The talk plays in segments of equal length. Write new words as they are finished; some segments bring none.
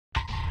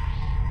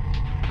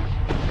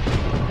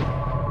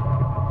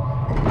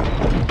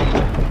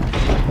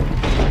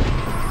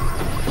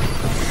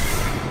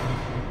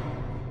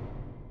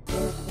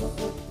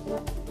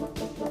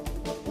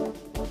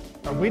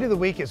Weed of the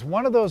week is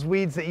one of those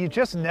weeds that you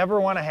just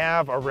never want to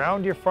have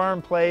around your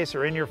farm place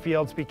or in your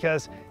fields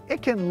because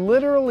it can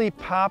literally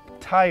pop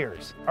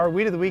tires. Our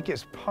weed of the week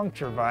is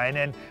Puncturevine,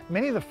 and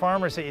many of the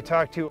farmers that you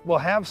talk to will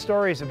have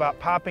stories about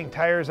popping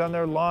tires on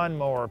their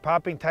lawnmower,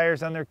 popping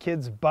tires on their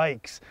kids'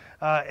 bikes,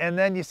 and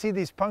then you see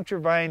these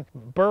Puncturevine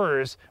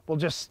burrs will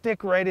just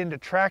stick right into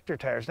tractor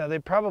tires. Now they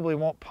probably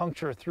won't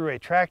puncture through a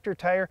tractor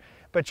tire,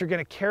 but you're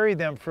going to carry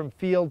them from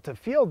field to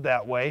field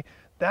that way.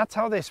 That's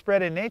how they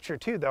spread in nature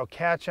too. They'll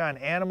catch on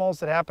animals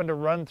that happen to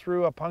run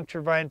through a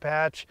Puncturevine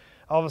patch.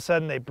 All of a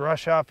sudden they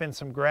brush off in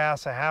some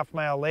grass a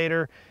half-mile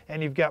later,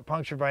 and you've got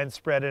Puncturevine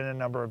spread in a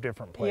number of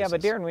different places. Yeah,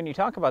 but Darren, when you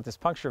talk about this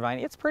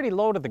Puncturevine, it's pretty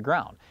low to the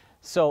ground.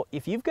 So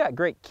if you've got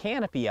great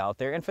canopy out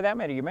there, and for that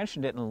matter, you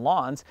mentioned it in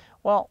lawns,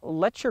 well,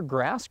 let your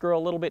grass grow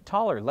a little bit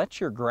taller. Let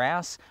your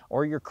grass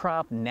or your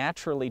crop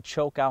naturally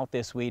choke out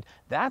this weed.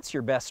 That's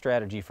your best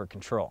strategy for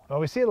control. Well,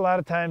 we see it a lot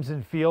of times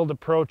in field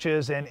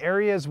approaches and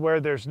areas where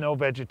there's no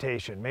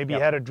vegetation. Maybe you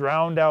had a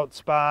drowned out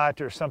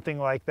spot or something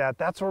like that.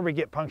 That's where we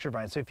get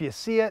Puncturevine. So if you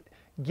see it,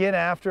 get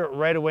after it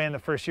right away in the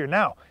first year.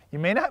 Now, you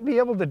may not be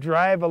able to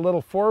drive a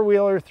little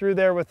four-wheeler through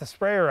there with the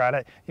sprayer on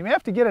it. You may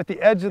have to get at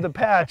the edge of the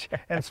patch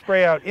and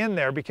spray out in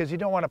there because you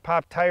don't want to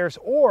pop tires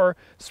or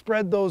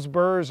spread those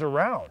burrs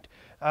around.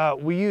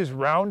 We use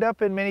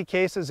Roundup in many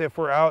cases if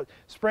we're out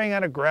spraying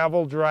on a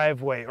gravel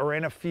driveway or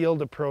in a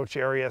field approach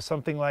area,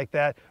 something like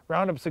that.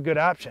 Roundup's a good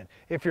option.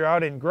 If you're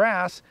out in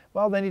grass,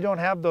 well, then you don't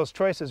have those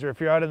choices. Or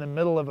if you're out in the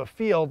middle of a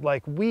field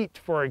like wheat,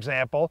 for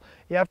example,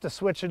 you have to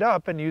switch it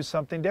up and use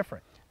something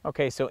different.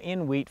 Okay, so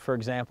in wheat, for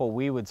example,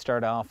 we would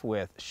start off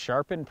with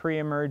Sharpen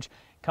Pre-Emerge,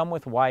 come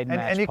with wide match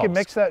And you post. can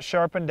mix that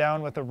Sharpen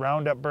down with the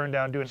Roundup burn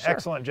down, do an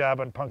excellent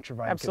job on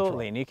Puncturevine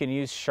Absolutely, control. and you can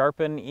use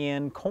Sharpen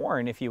in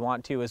corn if you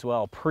want to as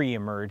well,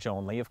 Pre-Emerge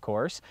only, of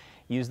course.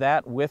 Use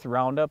that with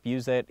Roundup,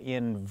 use that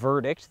in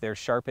Verdict, there's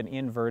Sharpen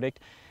in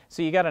Verdict.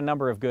 So you got a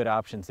number of good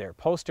options there.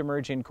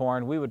 Post-emerge in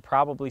corn, we would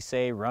probably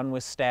say run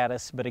with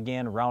Status, but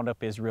again,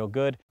 Roundup is real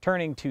good.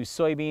 Turning to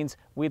soybeans,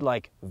 we'd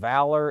like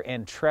Valor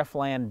and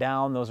Treflan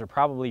down. Those are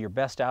probably your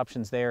best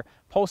options there.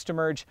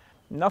 Post-emerge,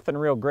 nothing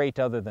real great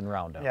other than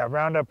Roundup. Yeah,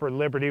 Roundup or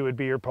Liberty would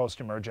be your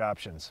post-emerge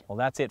options. Well,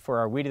 that's it for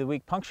our Weed of the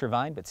Week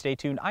Puncturevine, but stay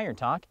tuned, Iron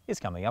Talk is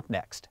coming up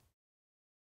next.